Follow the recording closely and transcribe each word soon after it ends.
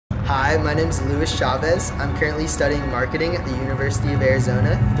Hi, my name is Chavez. I'm currently studying marketing at the University of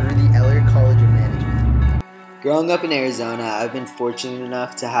Arizona through the Eller College of Management. Growing up in Arizona, I've been fortunate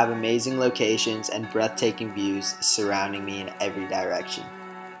enough to have amazing locations and breathtaking views surrounding me in every direction.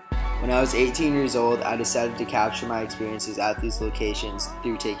 When I was 18 years old, I decided to capture my experiences at these locations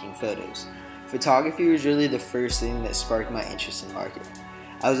through taking photos. Photography was really the first thing that sparked my interest in marketing.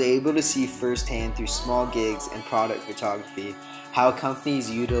 I was able to see firsthand through small gigs and product photography how companies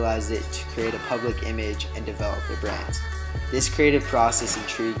utilized it to create a public image and develop their brands. This creative process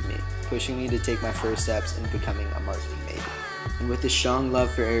intrigued me, pushing me to take my first steps in becoming a marketing major. And with a strong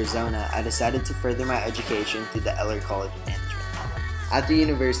love for Arizona, I decided to further my education through the Eller College of Management. At the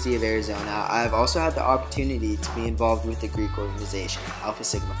University of Arizona, I have also had the opportunity to be involved with the Greek organization, Alpha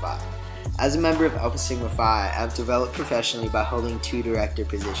Sigma Phi. As a member of Alpha Sigma Phi, I have developed professionally by holding 2 director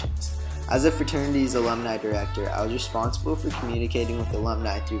positions. As a fraternity's alumni director, I was responsible for communicating with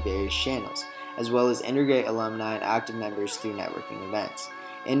alumni through various channels, as well as integrate alumni and active members through networking events.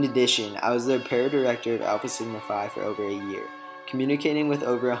 In addition, I was the apparel director of Alpha Sigma Phi for over a year, communicating with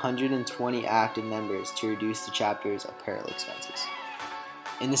over 120 active members to reduce the chapter's apparel expenses.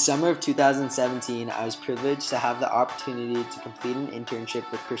 In the summer of 2017, I was privileged to have the opportunity to complete an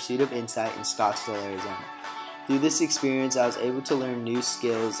internship with Pursuit of Insight in Scottsdale, Arizona. Through this experience, I was able to learn new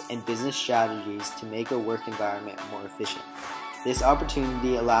skills and business strategies to make a work environment more efficient. This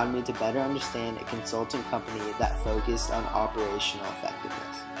opportunity allowed me to better understand a consulting company that focused on operational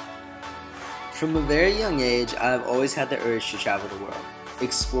effectiveness. From a very young age, I have always had the urge to travel the world.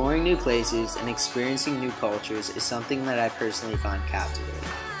 Exploring new places and experiencing new cultures is something that I personally find captivating.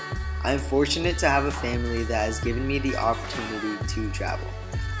 I am fortunate to have a family that has given me the opportunity to travel,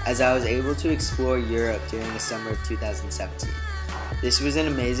 as I was able to explore Europe during the summer of 2017. This was an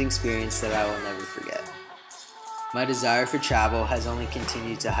amazing experience that I will never forget. My desire for travel has only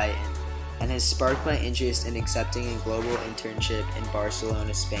continued to heighten and has sparked my interest in accepting a global internship in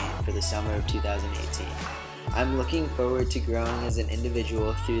Barcelona, Spain for the summer of 2018. I'm looking forward to growing as an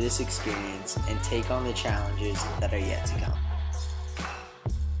individual through this experience and take on the challenges that are yet to come.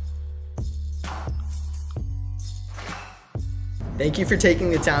 Thank you for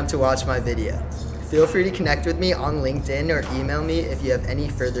taking the time to watch my video. Feel free to connect with me on LinkedIn or email me if you have any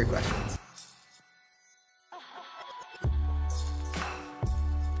further questions.